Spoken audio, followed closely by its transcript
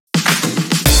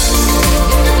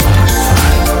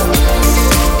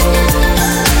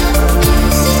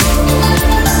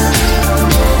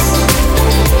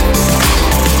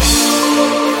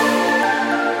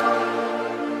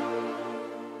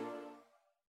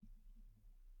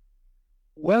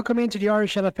Welcome into the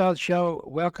Irish NFL show.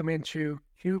 Welcome into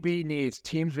QB needs,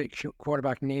 teams with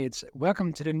quarterback needs.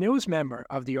 Welcome to the newest member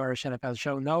of the Irish NFL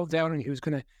show, Noel Downing, who's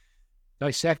going to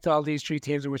dissect all these three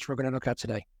teams in which we're going to look at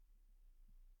today.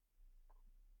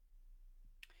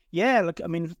 Yeah, look, I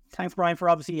mean, thanks, Brian, for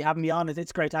obviously having me on.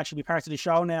 It's great to actually be part of the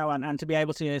show now and to be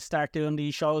able to start doing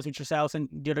these shows with yourselves and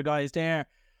the other guys there.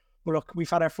 But look, we've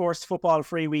had our first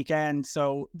football-free weekend,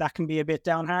 so that can be a bit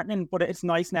downheartening. But it's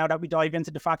nice now that we dive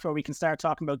into the fact where we can start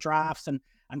talking about drafts and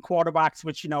quarterbacks,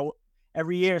 which,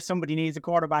 every year somebody needs a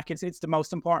quarterback. It's the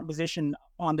most important position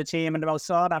on the team and the most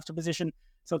sought-after position.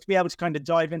 So to be able to kind of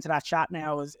dive into that chat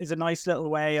now is a nice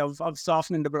little way of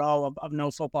softening the blow of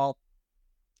no football.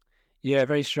 Yeah,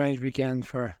 very strange weekend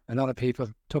for a lot of people.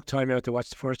 Took time out to watch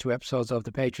the first two episodes of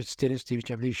the Patriots Dynasty, which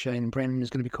I believe Shane and Brendan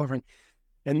is going to be covering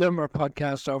a number of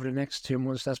podcasts over the next 2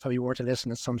 months. That's probably worth a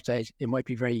listen at some stage. It might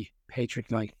be very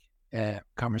Patriot-like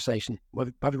conversation. Well,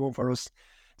 probably one for us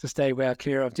to stay well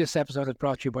clear of. This episode is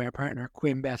brought to you by our partner,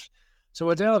 QuinnBet. So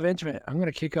we'll delve into it. I'm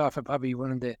going to kick off at probably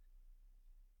one of the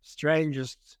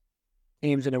strangest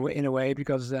teams in a way,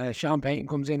 because Sean Payton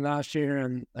comes in last year,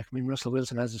 and Russell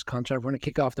Wilson has his contract. We're going to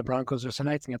kick off the Broncos. They're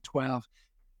selecting at 12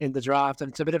 in the draft, and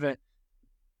it's a bit of a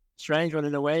strange one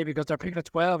in a way, because they're picking at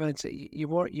 12, and it's you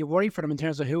worry for them in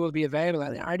terms of who will be available.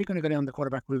 And are they going to go down the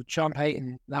quarterback route? Sean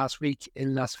Payton last week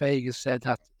in Las Vegas said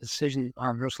that the decision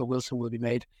on Russell Wilson will be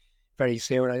made very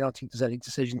soon. I don't think there's any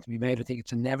decision to be made. I think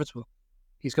it's inevitable.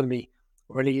 He's going to be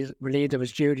relieved of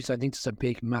his duties. I think there's a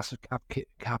big, massive cap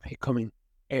hit coming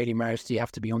early March. You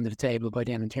have to be under the table by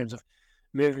then in terms of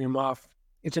moving him off.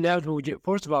 It's inevitable.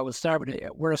 First of all, we'll start with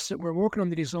it. We're working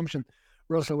under the assumption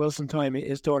Russell Wilson time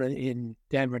is done in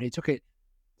Denver. They took it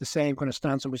the same kind of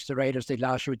stance in which the Raiders did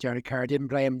last year with Derek Carr. Didn't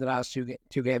play him the last two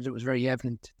games. It was very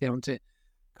evident down to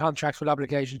contracts with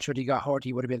obligations. Should he got hurt,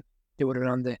 he would have been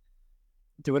on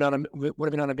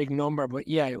a big number. But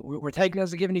yeah, we're taking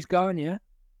as a given he's gone. Yeah.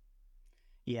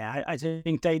 Yeah, I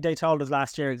think they told us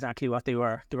last year exactly what they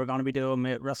were going to be doing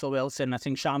with Russell Wilson. I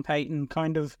think Sean Payton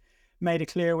kind of made it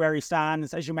clear where he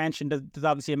stands. As you mentioned, there's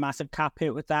obviously a massive cap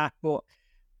hit with that, but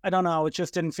I don't know. It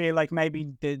just didn't feel like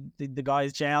maybe the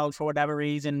guys gelled for whatever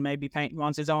reason. Maybe Payton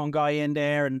wants his own guy in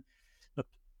there. And look,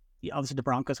 obviously the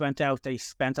Broncos went out. They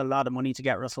spent a lot of money to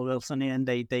get Russell Wilson in.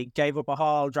 They gave up a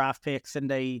haul draft picks, and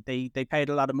they paid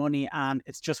a lot of money. And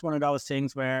it's just one of those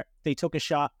things where they took a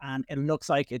shot and it looks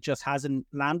like it just hasn't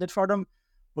landed for them.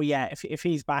 But yeah, if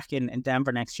he's back in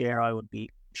Denver next year, I would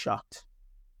be shocked.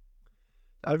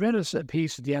 I read a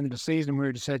piece at the end of the season where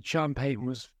it said Sean Payton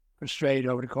was frustrated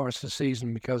over the course of the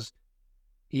season because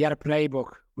he had a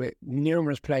playbook with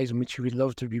numerous plays in which he would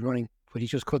love to be running, but he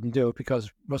just couldn't do it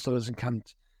because Russell Wilson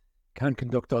can't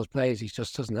conduct those plays. He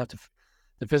just doesn't have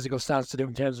the physical stance to do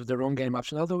in terms of the run game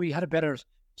option. Although he had a better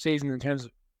season in terms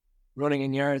of running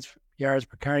in yards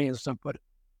per carry and stuff, but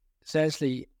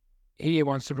essentially he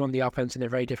wants to run the offense in a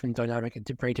very different dynamic and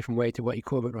a very different way to what he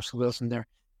could with Russell Wilson there.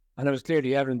 And it was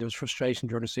clearly evident there was frustration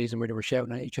during the season where they were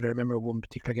shouting at each other. I remember one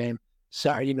particular game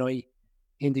Saturday night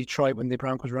in Detroit when the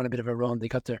Broncos ran a bit of a run. They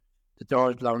got the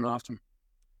doors blown off them.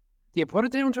 Do you put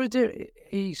it down to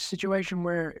a situation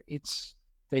where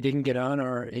they didn't get on,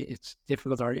 or it's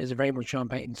difficult, or is it very much Sean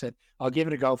Payton said, I'll give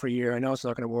it a go for a year. I know it's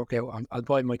not going to work out. I'll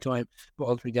bide my time, but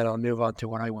ultimately then I'll move on to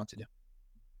what I want to do.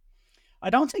 I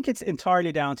don't think it's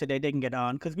entirely down to they didn't get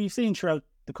on, because we've seen throughout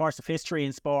the course of history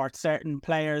in sports, certain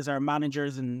players or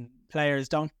managers and players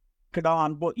don't get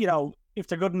on. But, if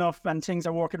they're good enough and things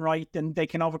are working right, then they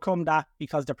can overcome that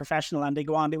because they're professional and they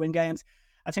go on to win games.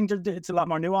 I think it's a lot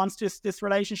more nuanced, this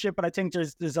relationship, but I think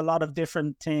there's a lot of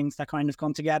different things that kind of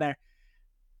come together.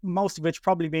 Most of which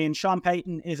probably being Sean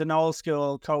Payton is an old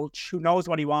school coach who knows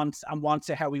what he wants and wants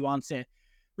it how he wants it.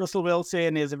 Russell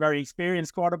Wilson is a very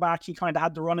experienced quarterback. He kind of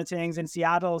had the run of things in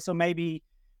Seattle, so maybe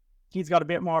he's got a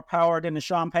bit more power than a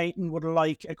Sean Payton would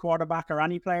like a quarterback or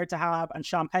any player to have. And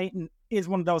Sean Payton is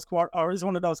one of those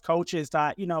coaches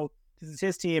that, this is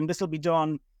his team. This will be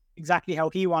done exactly how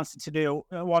he wants it to go.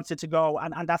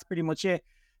 And that's pretty much it.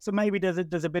 So maybe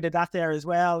there's a bit of that there as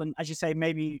well. And as you say,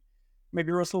 maybe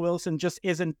Russell Wilson just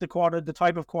isn't the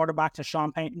type of quarterback that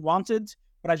Sean Payton wanted.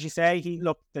 But as you say,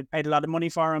 they paid a lot of money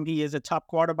for him. He is a top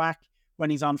quarterback when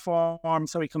he's on form.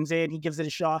 So he comes in, he gives it a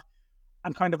shot.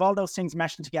 And kind of all those things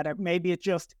meshing together, maybe it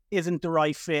just isn't the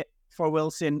right fit for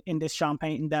Wilson in this Sean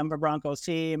Payton Denver Broncos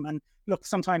team. And look,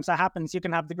 sometimes that happens. You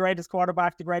can have the greatest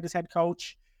quarterback, the greatest head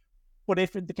coach, but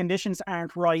if the conditions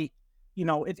aren't right,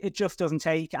 it just doesn't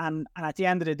take. And at the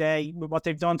end of the day, with what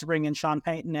they've done to bring in Sean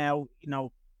Payton now,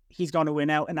 he's going to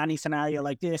win out in any scenario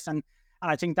like this. And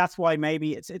And I think that's why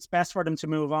maybe it's best for them to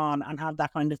move on and have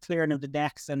that kind of clearing of the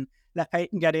decks and let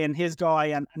Peyton get in his guy,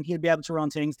 and he'll be able to run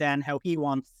things then how he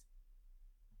wants.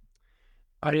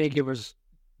 I think it was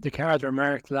the cards were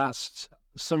marked last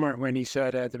summer when he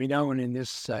said there'll be no one in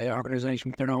this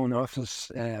organisation with their own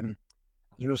office, as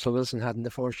Russell Wilson had in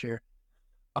the first year.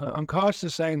 I'm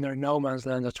cautious saying they're no man's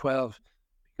land at 12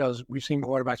 because we've seen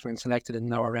quarterbacks being selected in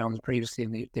lower rounds previously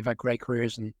and they've had great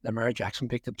careers, and Lamar Jackson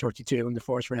picked up 32 in the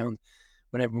first round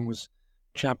when everyone was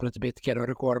champing at the bit to get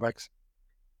other quarterbacks.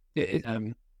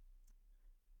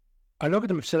 I look at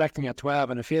them selecting at 12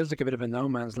 and it feels like a bit of a no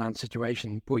man's land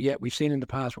situation, but yet we've seen in the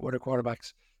past with other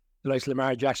quarterbacks, the likes of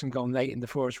Lamar Jackson going late in the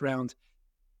first round.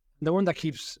 The one that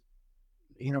keeps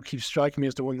striking me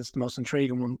as the one that's the most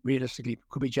intriguing one, realistically,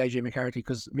 could be JJ McCarthy,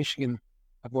 because Michigan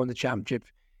have won the championship.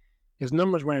 His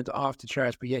numbers weren't off the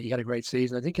charts, but yet he had a great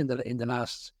season. I think in the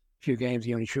last few games,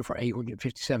 he only threw for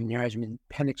 857 yards. I mean,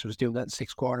 Penix was doing that in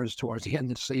 6 quarters towards the end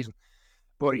of the season.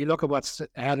 But you look at what's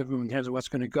ahead of him in terms of what's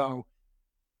going to go,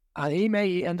 and he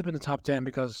may end up in the top 10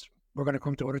 because we're going to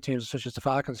come to other teams such as the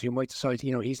Falcons who might decide,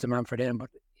 he's the man for them. But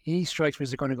he strikes me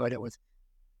as going to go out with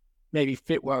maybe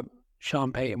fit what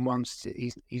Sean Payton wants.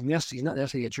 He's not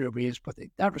necessarily a Drew Brees, but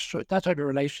that type of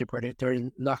relationship where they're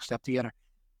in lockstep together.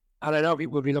 And I know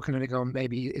people will be looking at it going,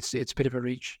 maybe it's a bit of a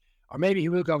reach, or maybe he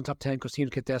will go in top 10 because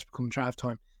teams get desperate come draft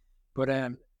time. But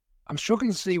I'm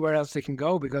struggling to see where else they can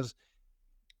go, because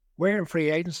where in free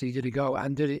agency did he go?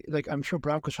 And I'm sure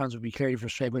Broncos fans would be clearly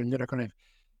frustrated with another kind of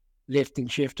lift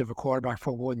and shift of a quarterback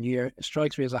for 1 year. It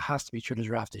strikes me as it has to be through the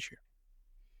draft this year.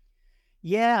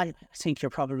 Yeah, I think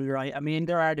you're probably right. I mean,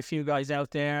 there are the few guys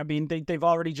out there. I mean, they've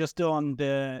already just done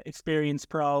the experience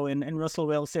pro in Russell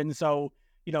Wilson. So,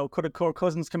 could a Kirk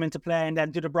Cousins come into play? And then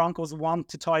do the Broncos want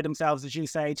to tie themselves, as you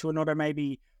say, to another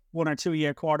maybe 1 or 2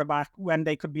 year quarterback when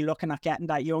they could be looking at getting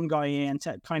that young guy in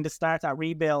to kind of start that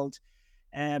rebuild?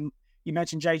 You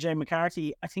mentioned JJ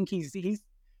McCarthy. I think he's the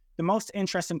most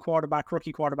interesting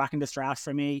rookie quarterback in this draft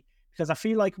for me, because I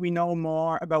feel like we know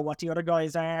more about what the other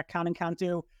guys can and can't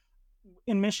do.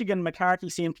 In Michigan, McCarthy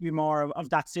seemed to be more of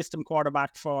that system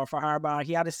quarterback for Harbaugh.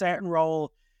 He had a certain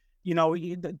role,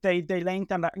 they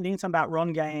leaned on that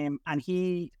run game, and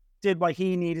he did what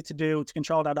he needed to do to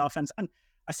control that offense. And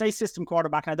I say system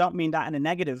quarterback, and I don't mean that in a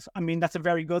negative. I mean, that's a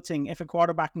very good thing. If a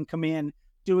quarterback can come in,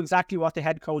 do exactly what the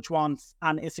head coach wants,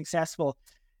 and is successful.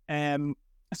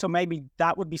 So maybe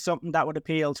that would be something that would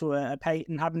appeal to a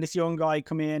Peyton, having this young guy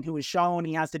come in who has shown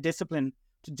he has the discipline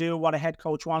to do what a head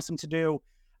coach wants him to do.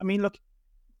 I mean, look,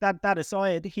 that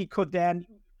aside, he could then,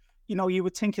 you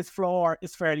would think his floor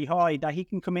is fairly high, that he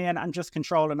can come in and just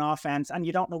control an offense, and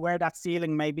you don't know where that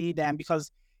ceiling may be then,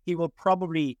 because he will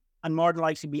probably and more than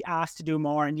likely be asked to do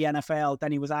more in the NFL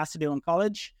than he was asked to do in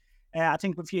college. I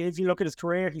think if you look at his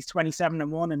career, he's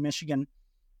 27-1 in Michigan.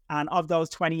 And of those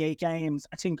 28 games,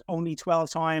 I think only 12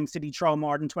 times did he throw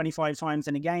more than 25 times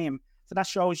in a game. So that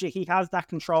shows you he has that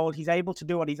control. He's able to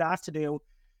do what he's asked to do.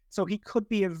 So he could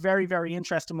be a very, very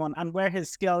interesting one. And where his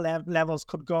skill levels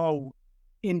could go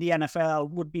in the NFL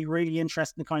would be really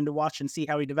interesting to kind of watch and see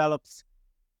how he develops.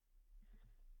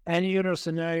 Any other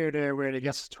scenario there where they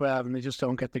get to 12 and they just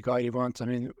don't get the guy he wants? I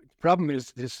mean, the problem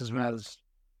is this as well, as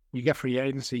you get free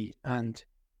agency and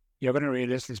you're going to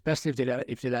realistically, especially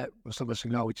if they let Russell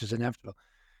Wilson go, which is inevitable,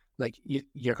 like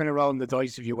you're going to roll the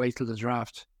dice if you wait till the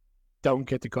draft, don't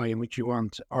get the guy in which you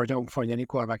want, or don't find any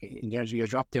quarterback in terms of your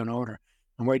drop down order.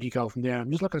 And where do you go from there? I'm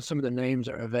just looking at some of the names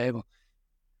that are available.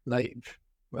 Like,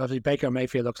 well, Baker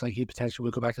Mayfield looks like he potentially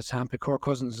will go back to Tampa. Kirk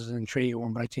Cousins is an intriguing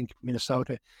one, but I think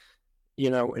Minnesota,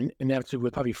 inevitably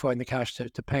will probably find the cash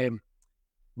to pay him.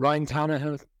 Ryan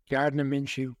Tannehill, Gardner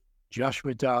Minshew,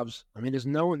 Joshua Dobbs. I mean, there's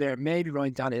no one there. Maybe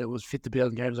Ryan Tannehill was fit the bill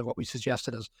in terms of what we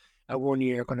suggested as a 1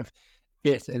 year kind of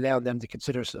fit, allowing them to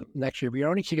consider some next year. But you're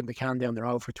only kicking the can down the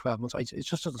road for 12 months. It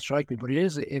just doesn't strike me, but it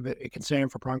is a concern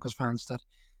for Broncos fans that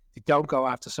they don't go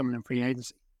after someone in free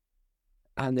agency,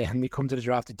 and then they come to the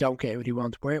draft, they don't get what he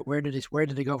wants. Where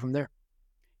did they go from there?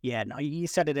 Yeah, no, you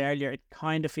said it earlier. It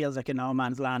kind of feels like a no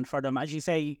man's land for them. As you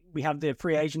say, we have the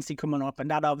free agency coming up, and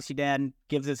that obviously then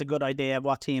gives us a good idea of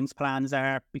what teams' plans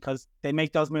are, because they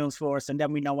make those moves for us, and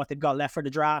then we know what they've got left for the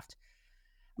draft.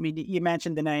 I mean, you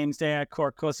mentioned the names there: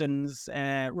 Kirk Cousins,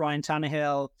 Ryan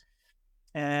Tannehill.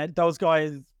 Those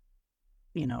guys,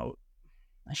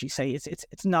 as you say,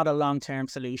 it's not a long-term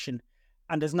solution.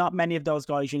 And there's not many of those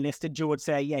guys you listed. You would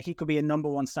say, yeah, he could be a number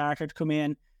one starter to come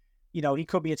in. He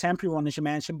could be a temporary one, as you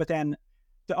mentioned, but then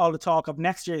all the talk of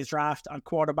next year's draft on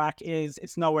quarterback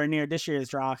it's nowhere near this year's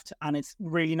draft, and it's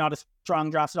really not a strong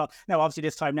draft at all. Now, obviously,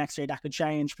 this time next year, that could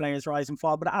change, players rise and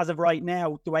fall, but as of right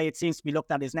now, the way it seems to be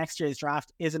looked at is next year's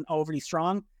draft isn't overly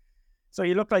strong. So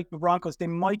you look like the Broncos, they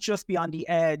might just be on the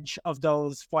edge of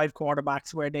those 5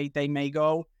 quarterbacks where they may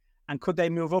go. And could they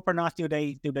move up or not? Do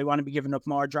they want to be giving up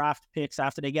more draft picks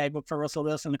after they gave up for Russell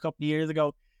Wilson a couple of years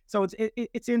ago? So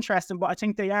it's interesting, but I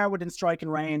think they are within striking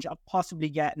range of possibly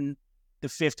getting the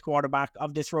 5th quarterback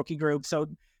of this rookie group. So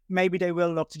maybe they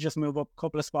will look to just move up a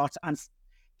couple of spots and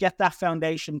get that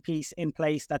foundation piece in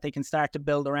place that they can start to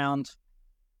build around.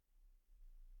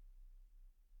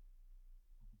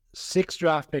 6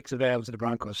 draft picks available to the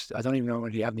Broncos. I don't even know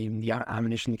whether they have even the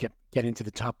ammunition to get into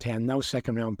the top 10. No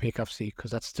second round pick, obviously,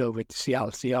 because that's still with the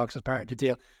Seattle Seahawks as part of the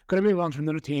deal. Going to move on to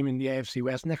another team in the AFC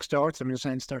West next door to them, in a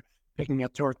sense. They're picking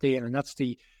at 13, and that's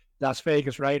the Las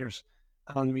Vegas Raiders.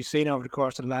 And we've seen over the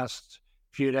course of the last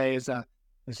few days that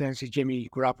essentially Jimmy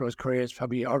Garoppolo's career is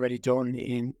probably already done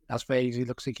in Las Vegas. He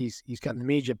looks like he's got an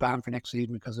immediate ban for next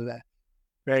season because of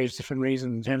various different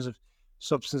reasons in terms of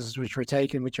substances which were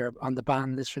taken, which are on the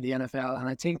ban list for the NFL. And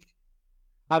I think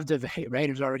have the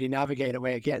Raiders already navigate a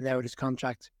way of getting out of this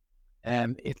contract. I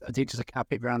think there's a cap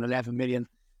hit around 11 million.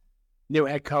 New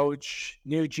head coach,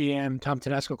 new GM, Tom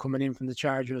Tedesco coming in from the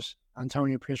Chargers,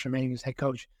 Antonio Pierce remaining as head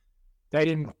coach. They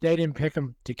didn't pick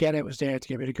him to get it. Was there to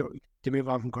get rid of to move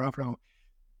on from Garoppolo.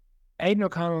 Aidan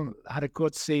O'Connell had a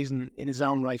good season in his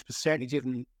own right, but certainly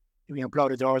didn't blow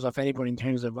the doors off anybody in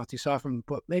terms of what they saw from him.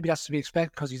 But maybe that's to be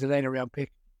expected because he's a later round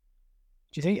pick.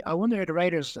 Do you think? I wonder if the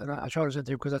Raiders, and I throw this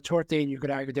into because at 13 you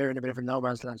could argue they're in a bit of a no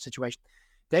man's land situation.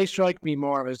 They strike me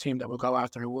more as a team that will go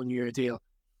after a 1-year deal,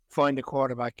 find a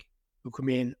quarterback who come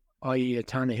in, i.e. a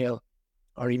Tannehill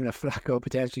or even a Flacco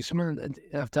potentially, someone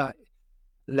of that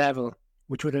level,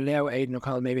 which would allow Aidan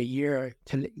O'Connell maybe a year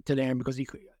to learn, because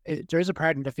there is a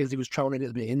part in that feels he was thrown a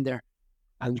little bit in there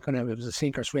and kind of it was a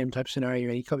sink or swim type scenario,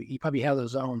 and he probably held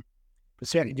his own, but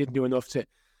certainly didn't do enough to,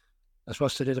 I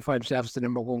suppose, solidify himself as the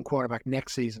number 1 quarterback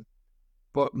next season.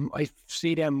 But I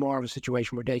see them more of a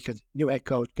situation where they could, new head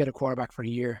coach, get a quarterback for a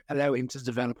year, allow him to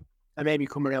develop, and maybe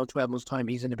come around 12 months' time,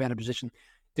 he's in a better position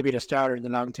to be the starter in the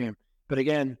long term. But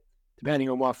again, depending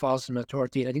on what falls to him at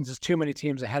 13, I think there's too many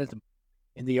teams ahead of them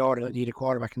in the order that need a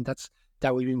quarterback, and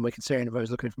that would be my concern if I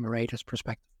was looking from a Raiders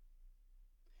perspective.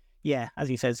 Yeah, as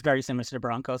you said, it's very similar to the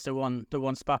Broncos. They're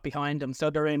one spot behind them,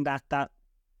 so they're in that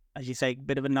as you say,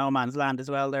 bit of a no man's land as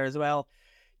well there as well.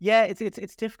 Yeah,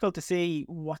 it's difficult to see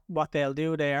what they'll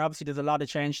do there. Obviously, there's a lot of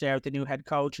change there with the new head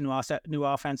coach, new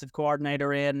offensive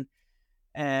coordinator in.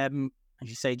 As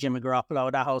you say, Jimmy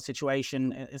Garoppolo, that whole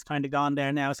situation is kind of gone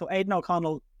there now. So Aidan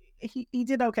O'Connell, he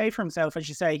did okay for himself, as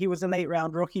you say. He was a late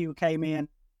round rookie who came in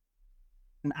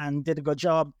and did a good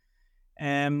job.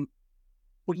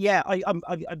 But yeah,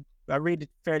 I read it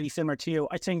fairly similar to you.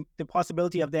 I think the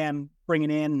possibility of them bringing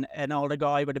in an older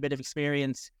guy with a bit of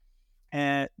experience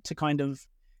to kind of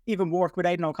even work with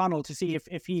Aidan O'Connell to see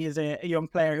if he is a young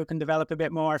player who can develop a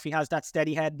bit more, if he has that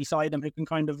steady head beside him who can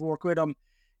kind of work with him.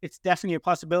 It's definitely a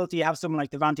possibility. You have someone like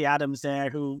Devontae Adams there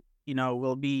who,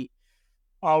 will be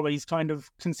always kind of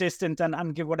consistent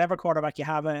and give whatever quarterback you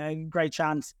have a great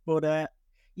chance. But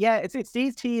yeah, it's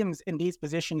these teams in these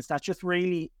positions that just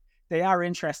really, they are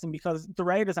interesting, because the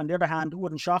Raiders, on the other hand,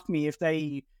 wouldn't shock me if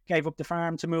they gave up the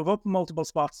farm to move up multiple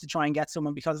spots to try and get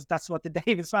someone, because that's what the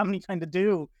Davis family kind of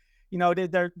do.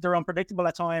 They're unpredictable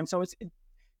at times. So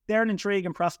they're an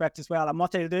intriguing prospect as well. And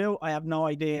what they'll do, I have no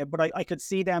idea. But I could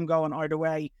see them going either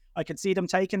way. I could see them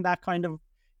taking that kind of,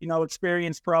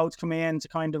 experienced pro to come in to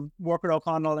kind of work with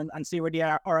O'Connell and see where they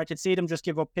are. Or I could see them just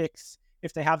give up picks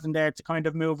if they have them there to kind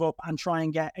of move up and try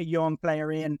and get a young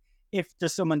player in, if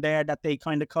there's someone there that they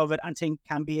kind of covet and think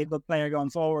can be a good player going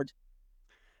forward.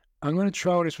 I'm going to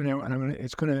throw this one out, and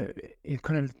it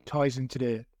kind of ties into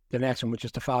the next one, which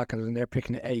is the Falcons, and they're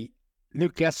picking 8.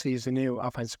 Luke Getsy is the new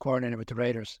offensive coordinator with the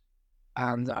Raiders,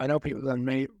 and I know people,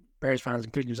 and Bears fans,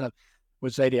 including yourself,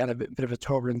 would say they had a bit of a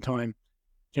turbulent time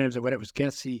in terms of whether it was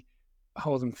Getsy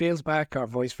holding Fields back or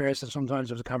vice versa. Sometimes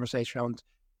there was a conversation around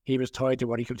he was tied to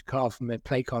what he could call from a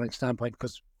play calling standpoint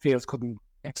because Fields couldn't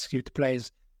execute the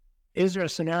plays. Is there a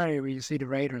scenario where you see the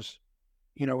Raiders,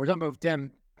 we're talking about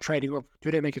them trading up,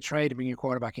 do they make a trade to bring a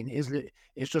quarterback in? Is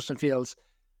Justin Fields,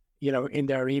 in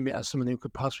their remit as someone who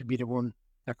could possibly be the one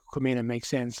that could come in and make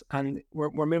sense? And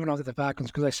we're moving on to the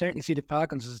Falcons, because I certainly see the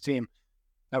Falcons as a team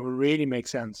that would really make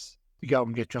sense to go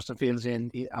and get Justin Fields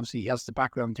in. Obviously, he has the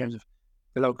background in terms of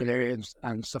the local areas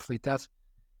and stuff like that.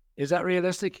 Is that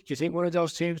realistic? Do you think one of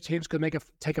those teams could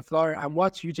take a flyer? And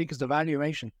what do you think is the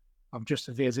valuation of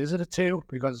Justin Fields? Is it a 2?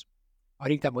 Because I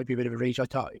think that might be a bit of a reach. I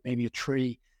thought maybe a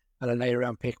 3 and a later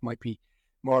round pick might be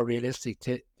more realistic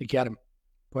to get him.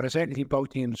 But I certainly think both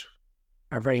teams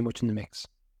are very much in the mix.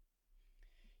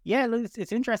 Yeah, look,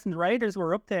 it's interesting. The Raiders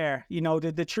were up there.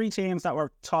 The 3 teams that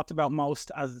were talked about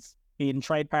most as, being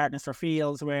trade partners for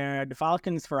Fields, where the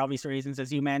Falcons, for obvious reasons,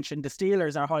 as you mentioned, the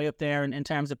Steelers are high up there in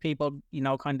terms of people,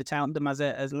 kind of touting them as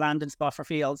a landing spot for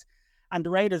Fields. And the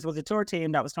Raiders was a third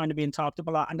team that was kind of being talked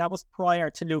about a lot, and that was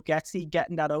prior to Luke Getsy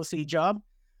getting that OC job.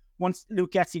 Once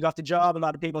Luke Getsy got the job, a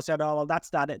lot of people said, oh, well, that's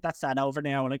that over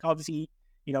now. Like, obviously,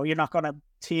 you're not going to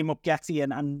team up Getsy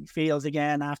and Fields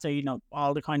again after,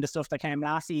 all the kind of stuff that came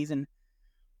last season.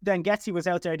 Then Getsy was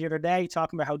out there the other day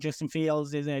talking about how Justin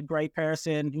Fields is a great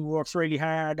person who works really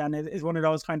hard and is one of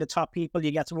those kind of top people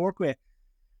you get to work with.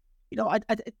 There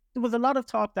was a lot of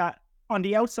talk that on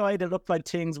the outside, it looked like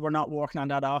things were not working on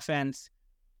that offense.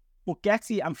 But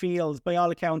Getsy and Fields, by all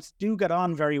accounts, do get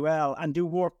on very well and do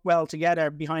work well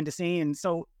together behind the scenes.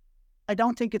 So I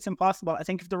don't think it's impossible. I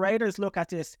think if the Raiders look at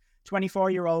this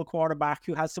 24-year-old quarterback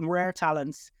who has some rare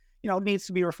talents, needs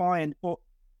to be refined, but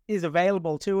is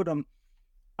available to them,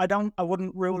 I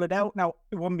wouldn't rule it out. Now,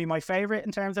 it wouldn't be my favorite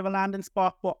in terms of a landing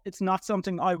spot, but it's not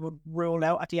something I would rule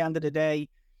out at the end of the day,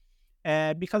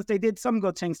 because they did some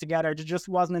good things together. There just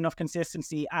wasn't enough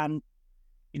consistency, and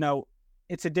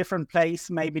it's a different place.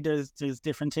 Maybe there's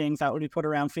different things that would be put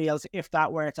around Fields if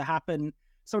that were to happen.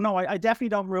 So no, I definitely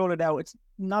don't rule it out. It's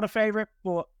not a favorite,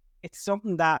 but it's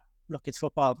something that, look, it's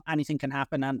football. Anything can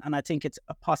happen, and I think it's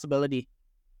a possibility.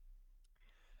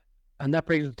 And that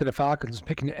brings us to the Falcons,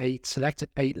 picking 8, selected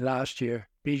 8 last year.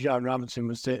 Bijan Robinson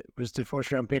was the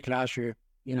first round pick last year.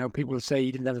 People will say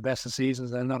he didn't have the best of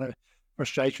seasons, and not a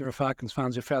frustration for Falcons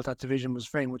fans who felt that division was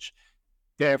very much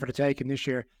there for the taking this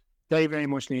year. They very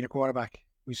much need a quarterback.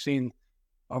 We've seen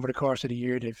over the course of the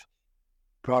year, they've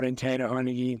brought in Taylor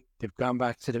Heineke. They've gone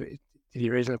back to the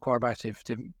original quarterback. They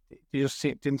just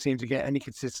didn't seem to get any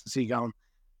consistency going.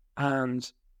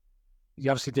 And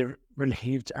obviously they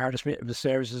relieved Arthur Smith of the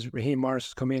services. Raheem Morris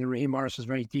has come in. Raheem Morris is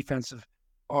very defensive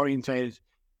orientated.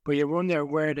 But you wonder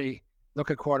where they look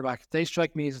at quarterback. They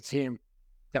strike me as a team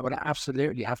that would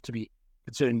absolutely have to be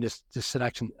considering this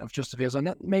selection of Justin Fields.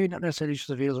 And maybe not necessarily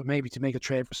Justin Fields, but maybe to make a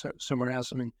trade for somewhere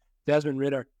else. I mean, Desmond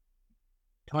Ridder,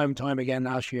 time and time again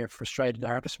last year, frustrated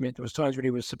Arthur Smith. There was times when he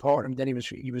was supporting him, then he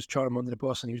was throwing him under the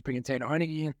bus, and he was bringing Taylor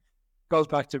Heineke in. Goes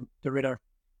back to Ridder.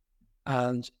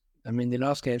 And I mean, they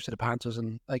lost games to the Panthers,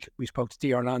 and like we spoke to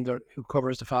D. Orlando, who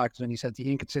covers the Falcons, and he said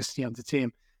the inconsistency of the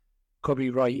team could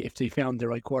be right if they found the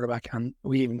right quarterback. And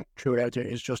we even threw it out there,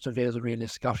 is Justin Fields a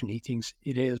realistic option? He thinks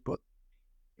it is, but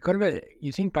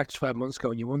you think back to 12 months ago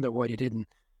and you wonder why they didn't,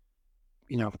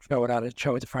 throw it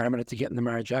to Farmer to get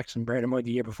Lamar Jackson. Bear in mind,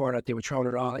 the year before that, they were throwing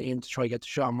it all in to try to get to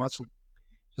Sean Watson.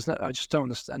 I just don't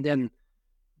understand. And then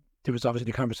there was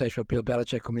obviously the conversation about Bill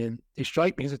Belichick coming in. They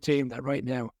strike me as a team that right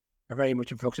now are very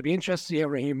much in flux. It'd be interesting to see how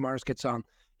Raheem Morris gets on.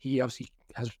 He obviously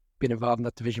has been involved in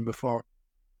that division before.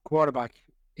 Quarterback,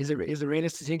 is it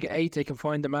realistic to think at 8 they can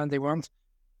find the man they want?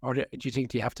 Or do you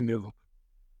think they have to move up?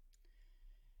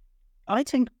 I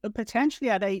think potentially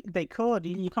at 8 they could.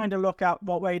 You kind of look at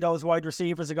what way those wide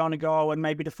receivers are going to go, and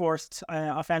maybe the first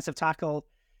offensive tackle,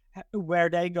 where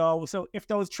they go. So if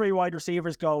those 3 wide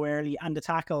receivers go early and the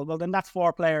tackle, well, then that's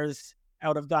 4 players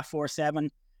out of that 4-7.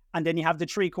 And then you have the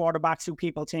 3 quarterbacks who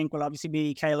people think will obviously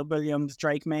be Caleb Williams,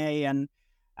 Drake May, and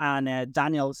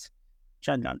Daniels.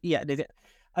 Yeah,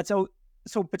 and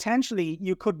so potentially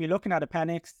you could be looking at a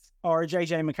Penix or a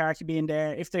JJ McCarthy being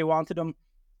there if they wanted them.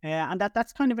 And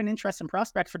that's kind of an interesting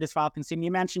prospect for this Falcons team.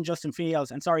 You mentioned Justin Fields,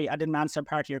 and sorry, I didn't answer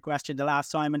part of your question the last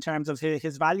time in terms of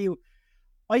his value.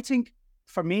 I think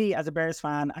for me as a Bears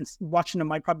fan, and watching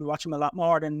him, I probably watch him a lot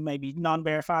more than maybe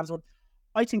non-Bear fans would.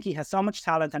 I think he has so much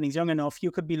talent and he's young enough. You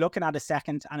could be looking at a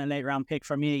second and a late round pick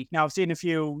for me. Now, I've seen a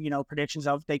few, predictions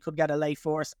of they could get a late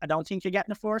first. I don't think you're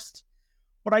getting a first,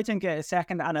 but I think a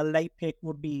second and a late pick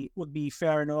would be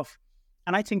fair enough.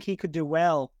 And I think he could do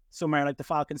well somewhere like the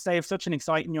Falcons. They have such an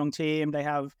exciting young team. They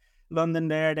have London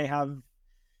there. They have,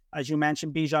 as you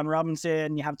mentioned, Bijan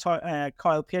Robinson. You have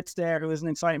Kyle Pitts there, who is an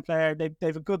exciting player. They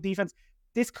have a good defense.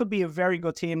 This could be a very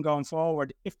good team going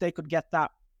forward if they could get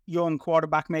that young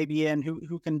quarterback maybe in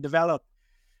who can develop.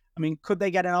 I mean, could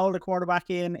they get an older quarterback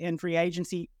in free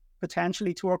agency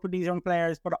potentially to work with these young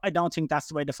players? But I don't think that's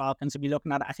the way the Falcons will be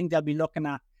looking at it. I think they'll be looking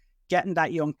at getting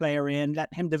that young player in,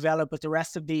 letting him develop with the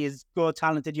rest of these good,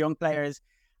 talented young players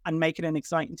and make it an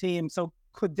exciting team. So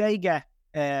could they get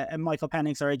a Michael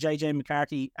Penix or a JJ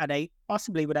McCarthy at 8,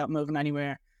 possibly without moving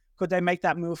anywhere? Could they make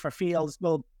that move for Fields?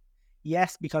 Well,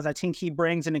 yes, because I think he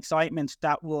brings an excitement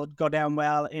that would go down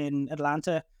well in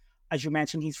Atlanta. As you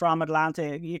mentioned, he's from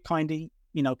Atlanta. You kind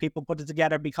of, people put it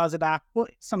together because of that,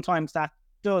 but sometimes that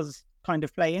does kind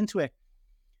of play into it.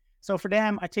 So for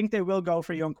them, I think they will go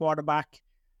for a young quarterback.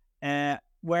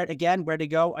 Where they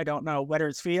go, I don't know. Whether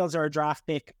it's Fields or a draft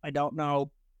pick, I don't know.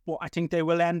 but I think they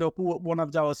will end up with one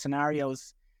of those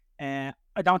scenarios. I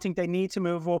don't think they need to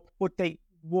move up, but they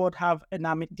would have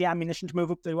the ammunition to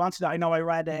move up if they wanted. I know I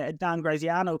read a Dan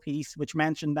Graziano piece which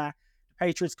mentioned that the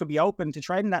Patriots could be open to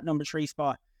trading that number 3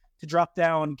 spot to drop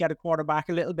down, get a quarterback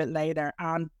a little bit later,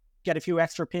 and get a few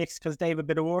extra picks because they have a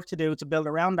bit of work to do to build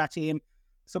around that team.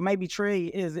 So maybe 3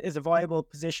 is a viable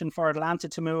position for Atlanta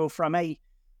to move from 8,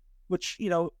 which, you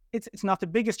know, it's not the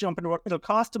biggest jump in the world. It'll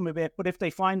cost them a bit, but if they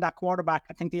find that quarterback,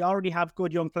 I think they already have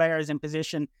good young players in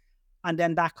position, and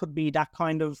then that could be that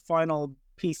kind of final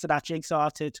piece of that jigsaw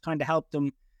to kind of help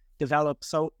them develop.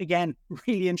 So again,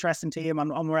 really interesting team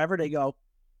on wherever they go.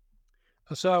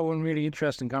 I saw one really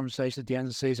interesting conversation at the end of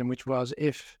the season, which was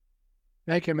if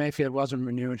Baker Mayfield wasn't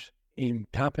renewed in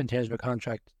Tampa in terms of a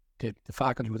contract, the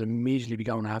Falcons would immediately be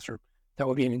going after him. That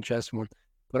would be an interesting one.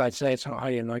 But I'd say it's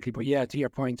highly unlikely. But yeah, to your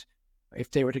point, if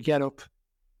they were to get up,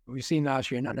 we've seen last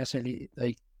year, not necessarily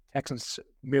like Texans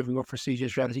moving up for CJ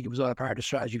Stroud. I think it was all a part of the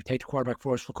strategy. We take the quarterback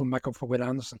first, we'll come back up for Will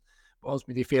Anderson. But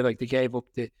ultimately, they feel like they gave up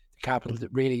the capital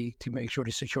to make sure they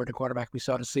secured the quarterback. We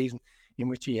saw the season in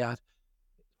which he had.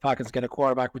 Falcons get a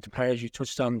quarterback with the players you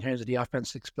touched on in terms of the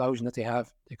offensive explosion that they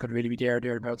have. They could really be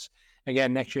thereabouts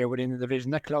again next year within the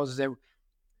division. That closes out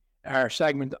our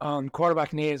segment on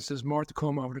quarterback needs. There's more to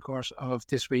come over the course of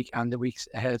this week and the weeks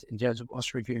ahead in terms of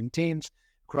us reviewing teams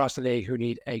across the league who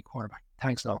need a quarterback.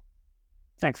 Thanks, Noel.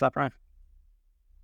 Thanks a lot, Brian.